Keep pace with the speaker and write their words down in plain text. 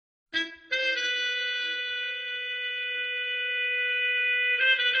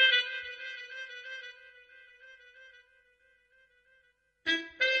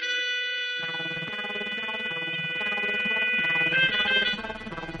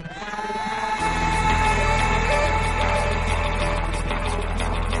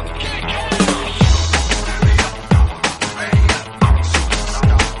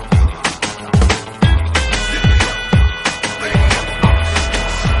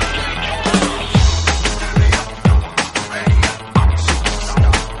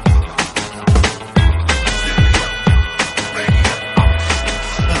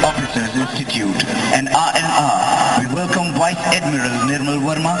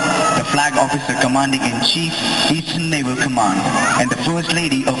the Flag Officer Commanding in Chief, Eastern Naval Command, and the First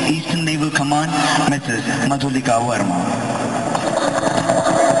Lady of Eastern Naval Command, Mrs. Madhulika Verma.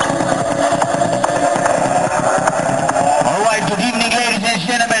 Alright, good evening ladies and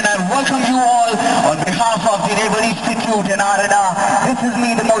gentlemen. I welcome you all on behalf of the Naval Institute in R&R. This is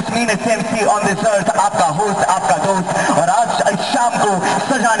me, the most meanest MC on this earth, आपका host, आपका दोस्त, और आज शाम को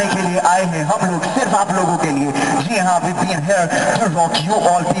सजाने के लिए आए हैं हम लोग सिर्फ आप लोगों के लिए. जी हाँ, we've been here to rock you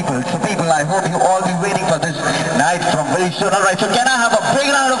all people. So people, I hope you all be waiting for this night from very soon. Alright, so can I have a big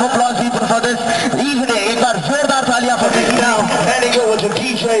round of applause people for this evening? एक बार जोरदार तालियां for this evening. Now, handing over to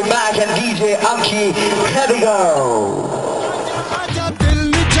DJ Mac and DJ Anki. Here we go.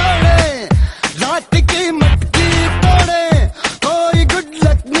 रात की मटकी तोड़े, कोई good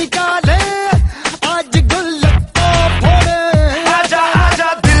luck निकाले, आज गुल्लक तो फोड़े. आजा आजा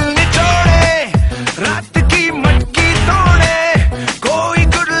दिल निचोड़े, रात की मटकी तोड़े, कोई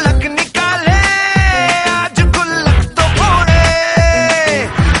गुड लक निकाले, आज गुल्लक तो फोड़े.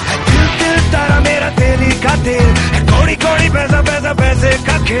 दिल दिल तारा मेरा तेली का दिल, कोड़ी कोड़ी पैसा पैसा पैसे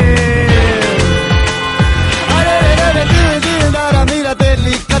का खेल. अरे अरे दिल दिल तारा मेरा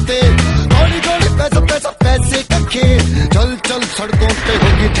तेली का दिल, पैसे का खेल. चल चल सड़कों पे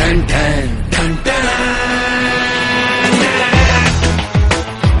होगी ठन ठन ठन ठन.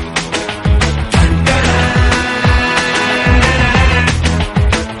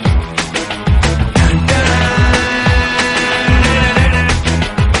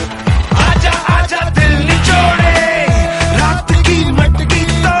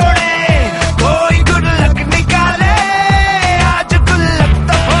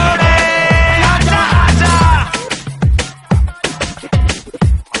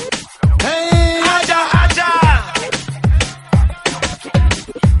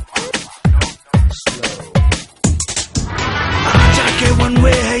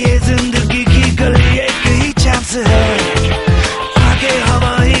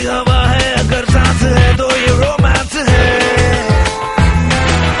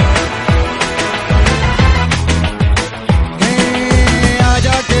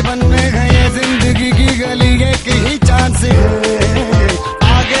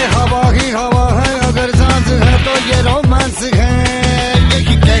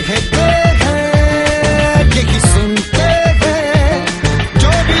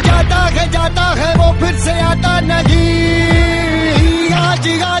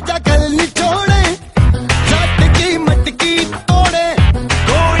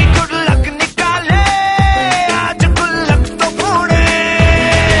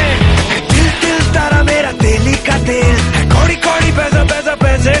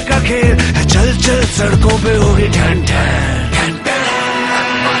 सड़कों पे